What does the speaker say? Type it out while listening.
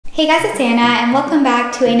Hey guys, it's Anna and welcome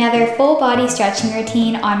back to another full body stretching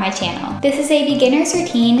routine on my channel. This is a beginner's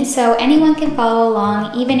routine, so anyone can follow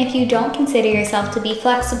along even if you don't consider yourself to be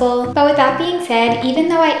flexible. But with that being said, even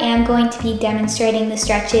though I am going to be demonstrating the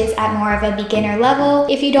stretches at more of a beginner level,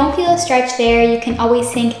 if you don't feel a stretch there, you can always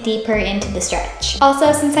sink deeper into the stretch.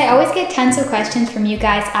 Also, since I always get tons of questions from you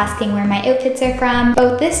guys asking where my outfits are from,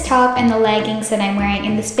 both this top and the leggings that I'm wearing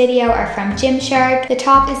in this video are from Gymshark. The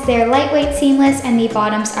top is their lightweight seamless and the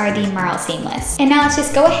bottoms are the Merle seamless. And now let's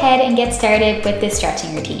just go ahead and get started with this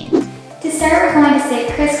stretching routine. To start, we're going to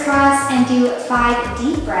sit crisscross and do 5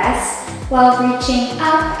 deep breaths while reaching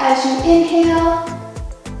up as you inhale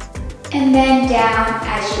and then down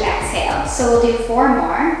as you exhale. So we'll do 4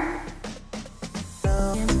 more.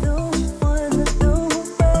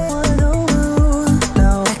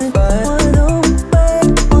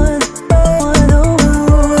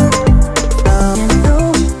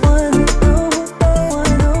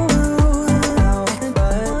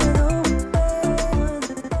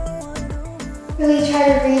 Really try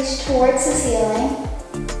to reach towards the ceiling.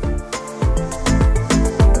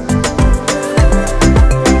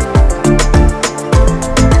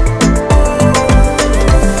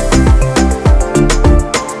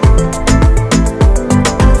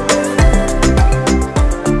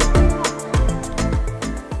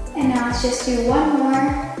 And now let's just do 1 more.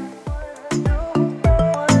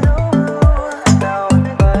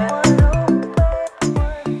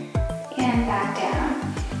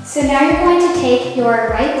 So now you're going to take your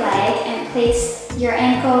right leg and place your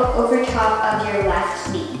ankle over top of your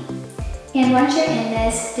left knee. And once you're in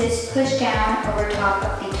this, just push down over top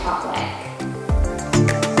of the top leg.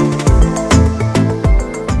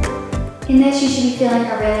 In this, you should be feeling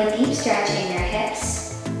a really deep stretch in your hips.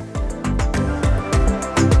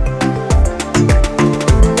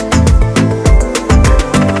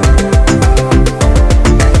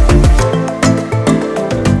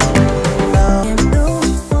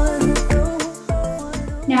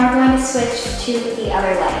 Now we're going to switch to the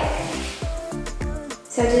other leg.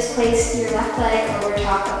 So just place your left leg over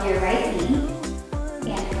top of your right knee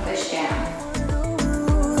and push down.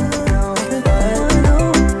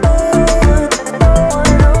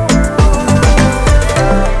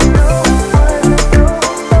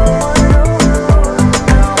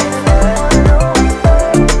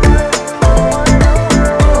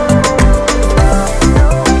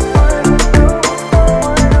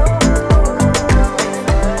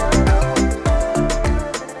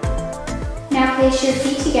 Place your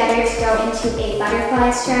feet together to go into a butterfly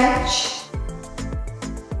stretch.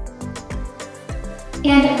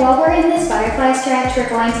 And while we're in this butterfly stretch, we're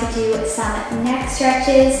going to do some neck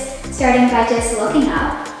stretches, starting by just looking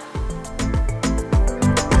up.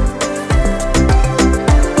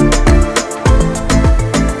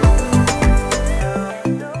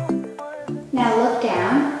 Now look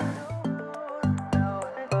down.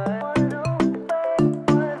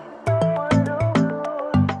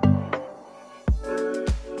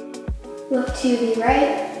 Look to the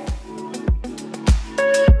right.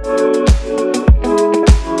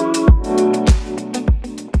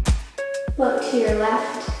 Look to your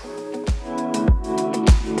left.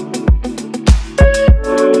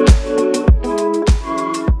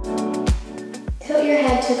 Tilt your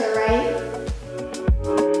head to the right.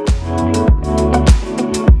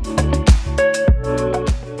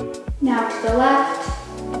 Now to the left.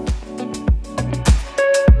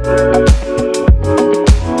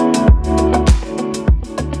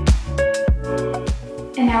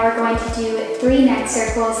 And now we're going to do 3 neck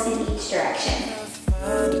circles in each direction.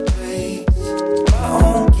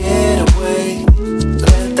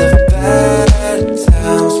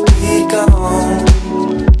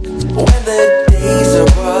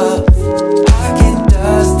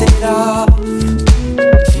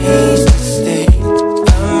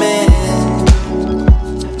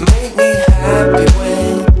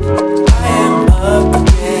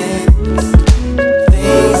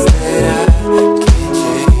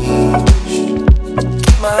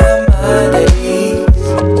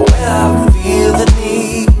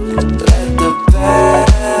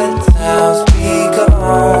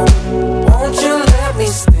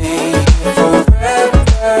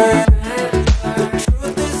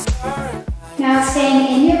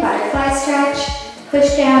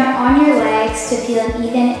 Push down on your legs to feel an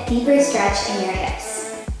even deeper stretch in your hips.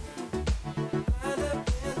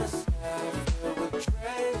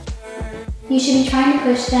 You should be trying to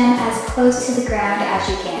push them as close to the ground as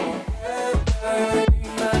you can.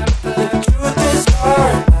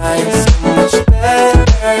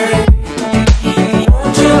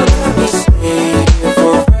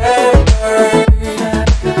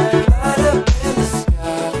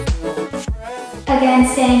 Again,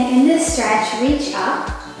 staying in this stretch, reach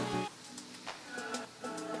up.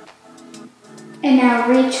 And now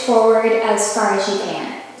reach forward as far as you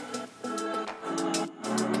can.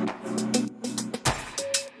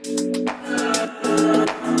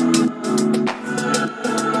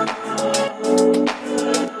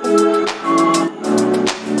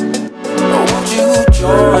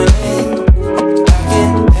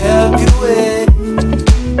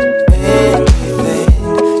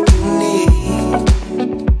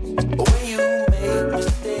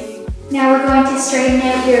 Now we're going to straighten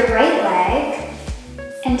out your right leg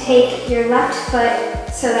and take your left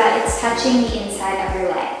foot so that it's touching the inside of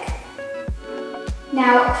your leg.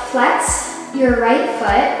 Now flex your right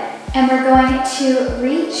foot and we're going to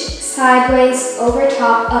reach sideways over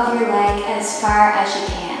top of your leg as far as you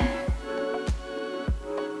can.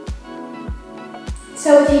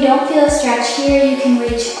 So if you don't feel a stretch here, you can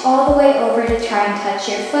reach all the way over to try and touch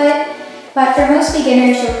your foot, but for most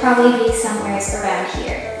beginners, you'll probably be somewhere around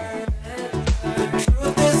here.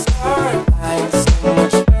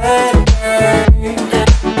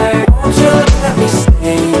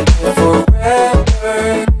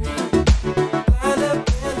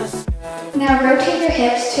 Now rotate your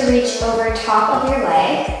hips to reach over top of your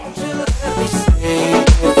leg.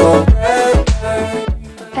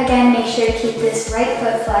 Again, make sure to keep this right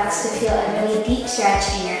foot flexed to feel a really deep stretch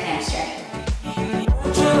in your hamstring.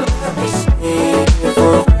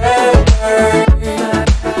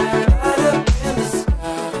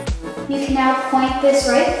 You can now point this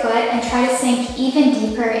right foot and try to sink even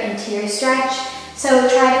deeper into your stretch. So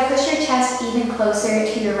try to push your chest even closer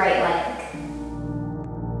to your right leg.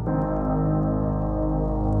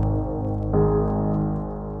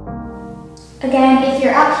 Again, if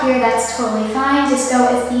you're up here, that's totally fine. Just go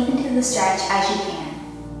as deep into the stretch as you can.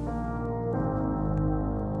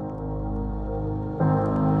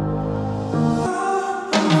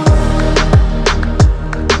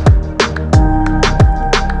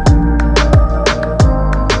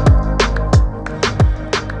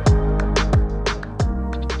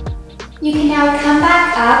 You can now come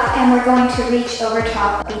back up and we're going to reach over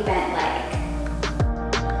top of the bent leg.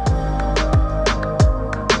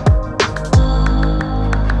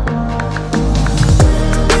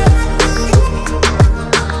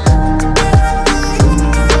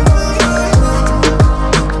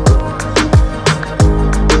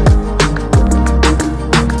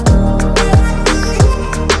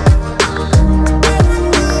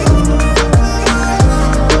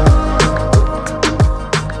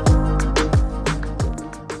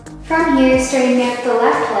 From here, straighten out the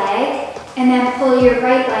left leg and then pull your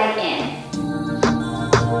right leg in.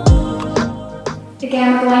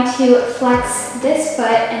 Again, we're going to flex this foot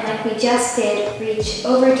and like we just did, reach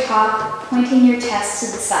over top, pointing your chest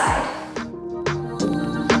to the side.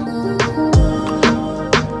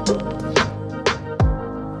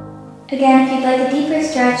 Again, if you'd like a deeper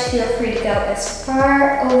stretch, feel free to go as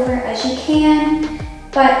far over as you can.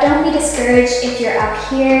 But don't be discouraged if you're up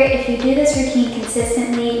here. If you do this routine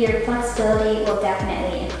consistently, your flexibility will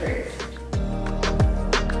definitely improve.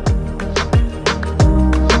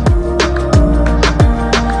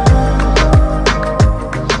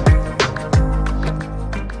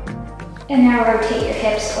 And now rotate your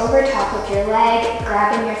hips over top of your leg,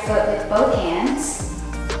 grabbing your foot with both hands.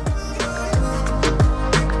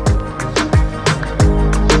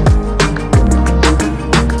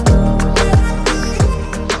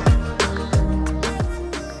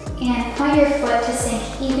 And point your foot to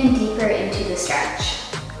sink even deeper into the stretch.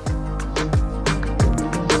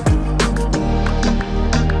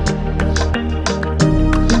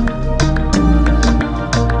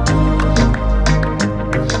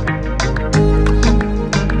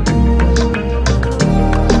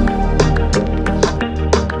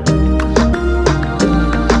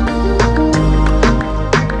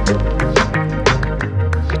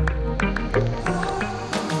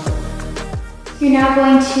 You're now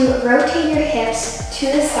going to rotate your hips to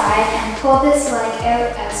the side and pull this leg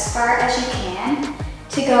out as far as you can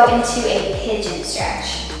to go into a pigeon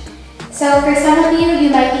stretch. So for some of you, you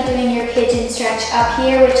might be doing your pigeon stretch up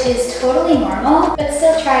here, which is totally normal, but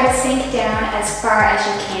still try to sink down as far as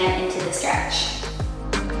you can into the stretch.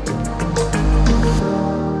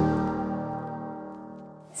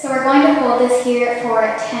 So we're going to hold this here for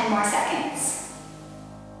 10 more seconds.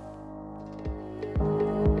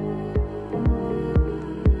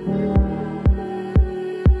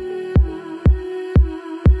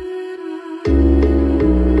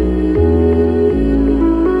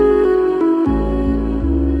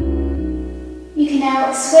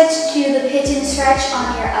 Switch to the pigeon stretch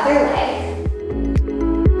on your other leg.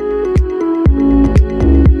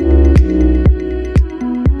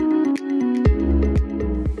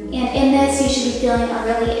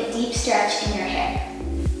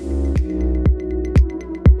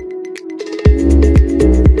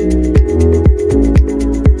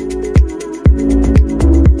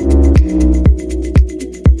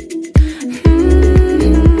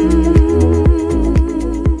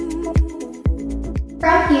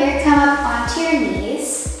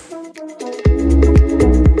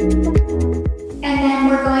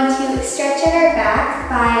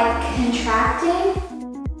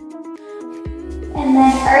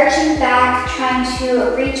 arching back, trying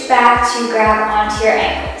to reach back to grab onto your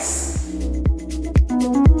ankles.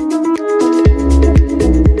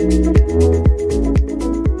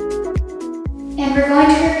 And we're going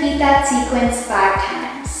to repeat that sequence 5 times.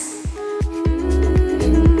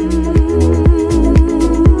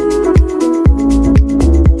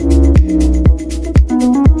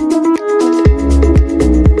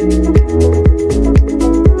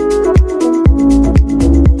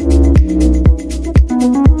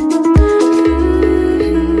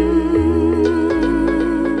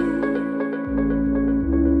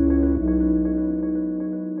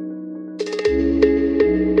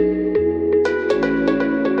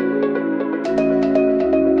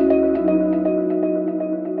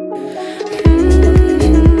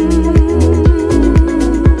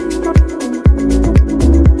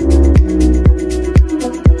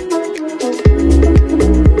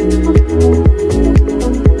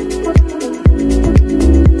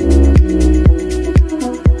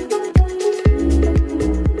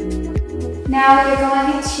 Now you're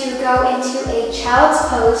going to go into a child's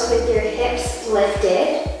pose with your hips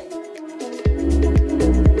lifted.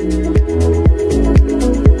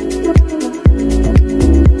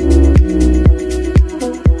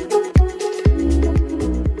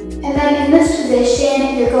 And then in this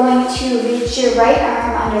position, you're going to reach your right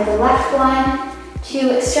arm under the left one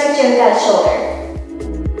to stretch out that shoulder.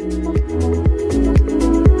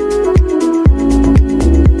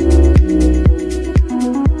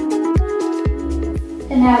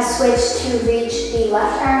 And now switch to reach the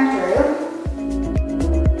left arm through.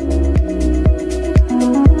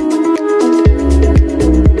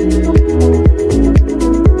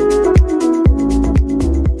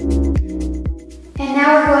 And now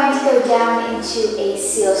we're going to go down into a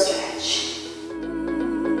seal stretch.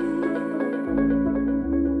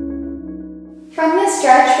 From this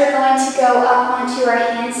stretch, we're going to go up onto our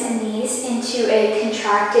hands and knees into a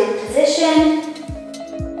contracted position.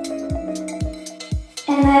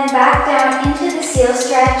 And then back down into the seal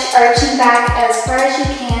stretch, arching back as far as you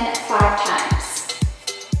can 5 times.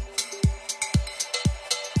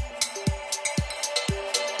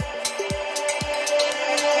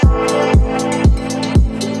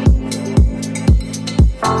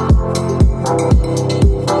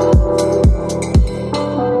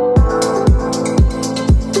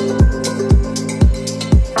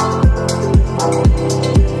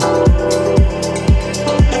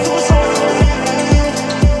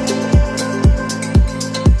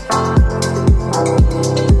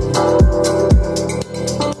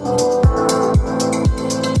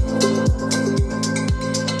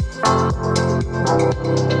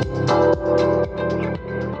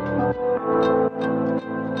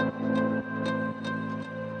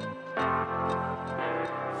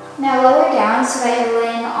 Now lower down so that you're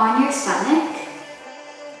laying on your stomach,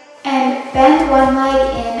 and bend one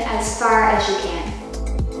leg in as far as you can.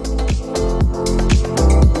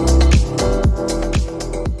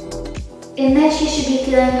 In this, you should be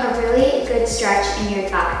feeling a really good stretch in your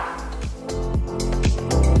thigh.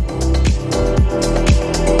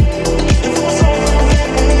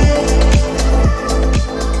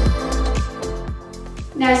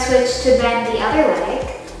 Now switch to bend the other leg.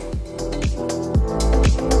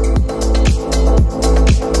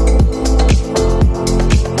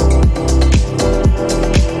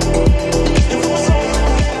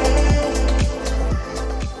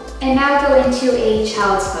 And now go into a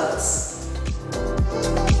child's pose.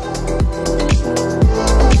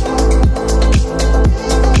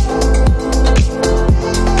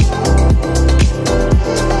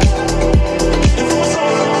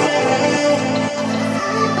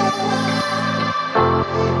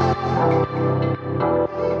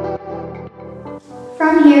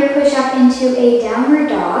 From here, push up into a downward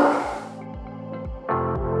dog.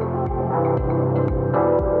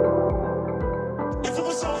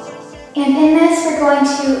 And in this, we're going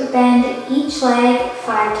to bend each leg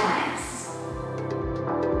 5 times.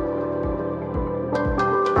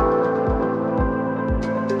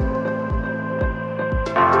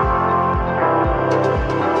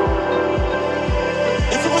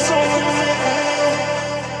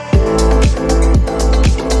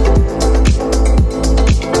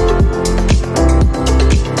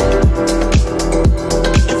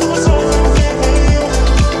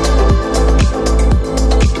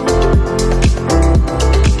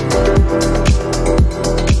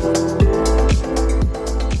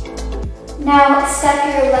 Now step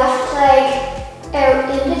your left leg out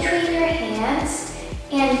in between your hands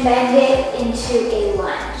and bend it into a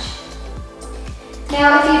lunge.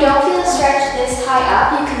 Now if you don't feel a stretch this high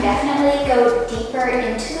up, you can definitely go deeper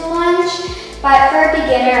into the lunge, but for a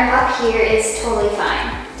beginner, up here is totally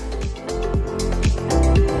fine.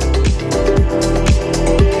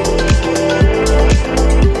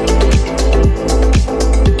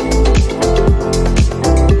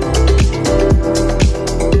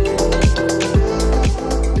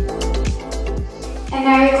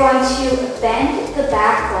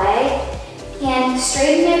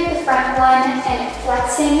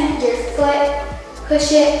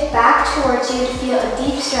 Push it back towards you to feel a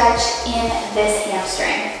deep stretch in this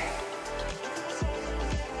hamstring.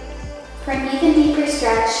 For an even deeper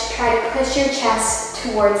stretch, try to push your chest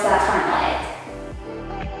towards that front leg.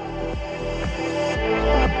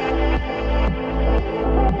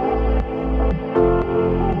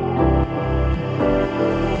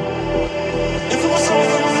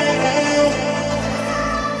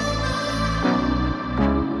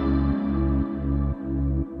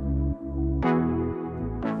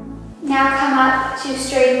 Now come up to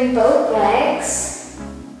straighten both legs.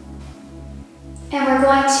 And we're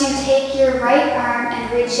going to take your right arm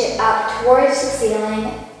and reach it up towards the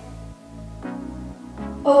ceiling,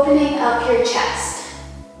 opening up your chest.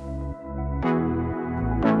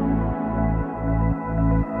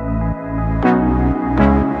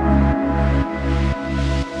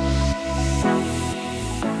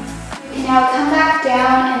 You can now come back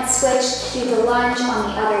down and switch to the lunge on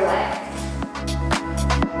the other leg.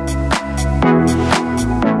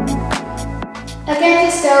 Again,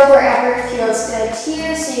 just go wherever feels good to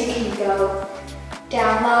you, so you can go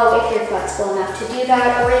down low if you're flexible enough to do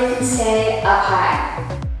that, or you can stay up high.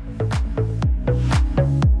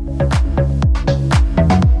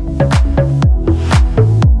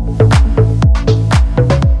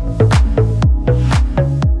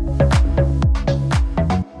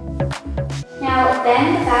 Now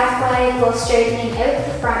bend the back leg while straightening out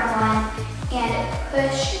the front one and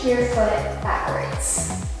push your foot backwards.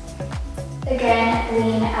 Again,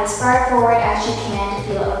 lean as far forward as you can to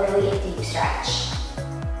feel a really deep stretch.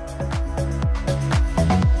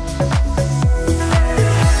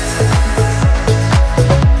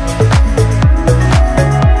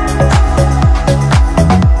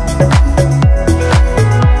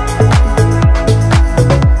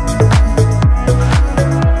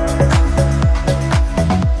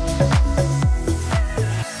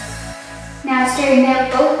 Now straighten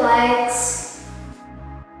out both legs.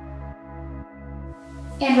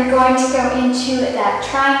 And we're going to go into that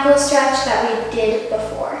triangle stretch that we did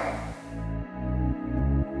before.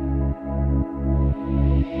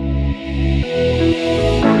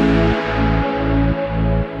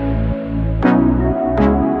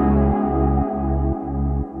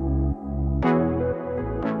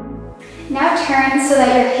 Now turn so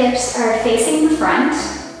that your hips are facing the front.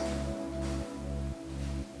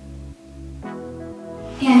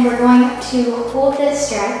 And we're going to hold this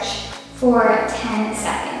stretch for 10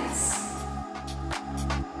 seconds.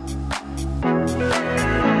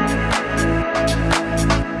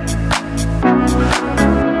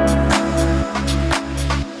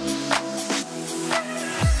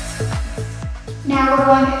 Now we're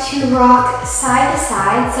going to rock side to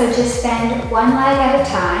side, so just bend one leg at a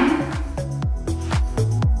time.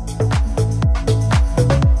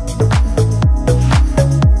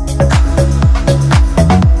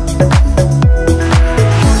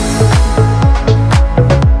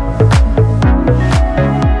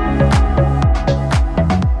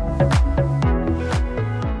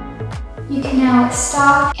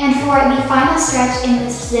 Stop, and for the final stretch in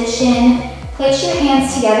this position, place your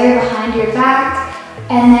hands together behind your back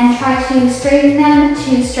and then try to straighten them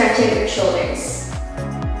to stretch out your shoulders.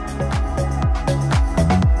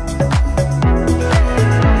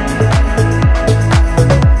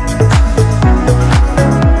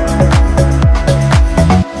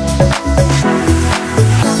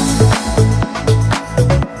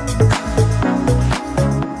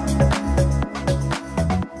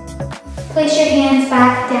 Place your hands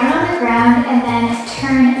back down on the ground and then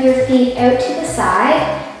turn your feet out to the side,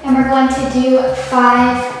 and we're going to do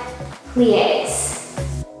 5 pliés.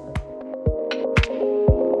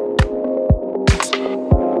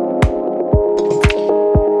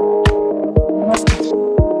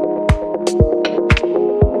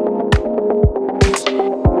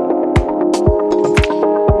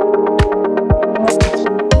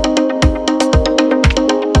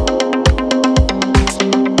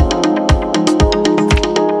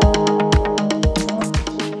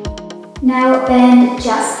 Now bend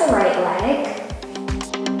just the right leg.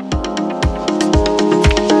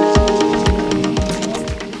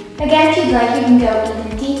 Again, if you'd like, you can go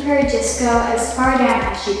even deeper. Just go as far down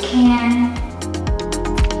as you can.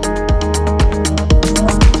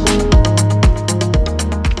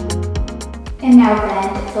 And now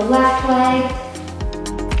bend the left leg.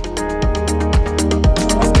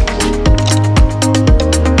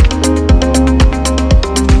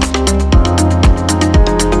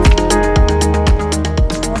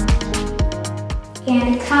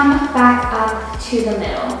 And come back up to the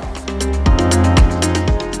middle.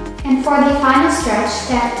 And for the final stretch,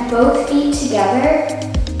 step both feet together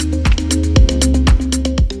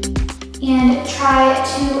And try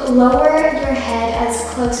to lower your head as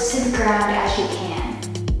close to the ground as you can.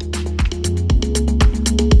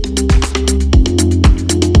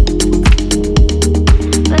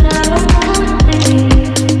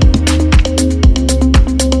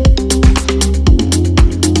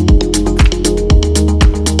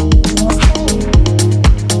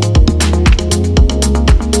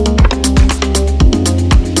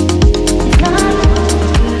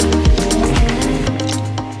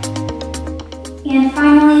 And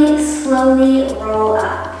finally, slowly roll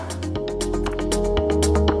up.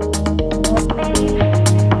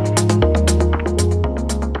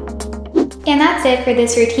 And that's it for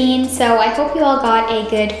this routine, so I hope you all got a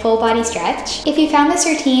good full body stretch. If you found this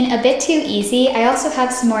routine a bit too easy, I also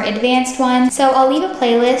have some more advanced ones, so I'll leave a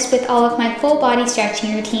playlist with all of my full body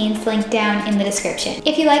stretching routines linked down in the description.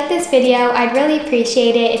 If you like this video, I'd really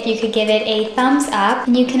appreciate it if you could give it a thumbs up,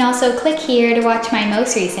 and you can also click here to watch my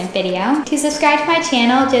most recent video. To subscribe to my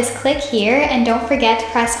channel, just click here, and don't forget to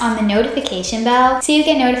press on the notification bell so you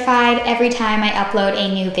get notified every time I upload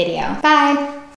a new video. Bye!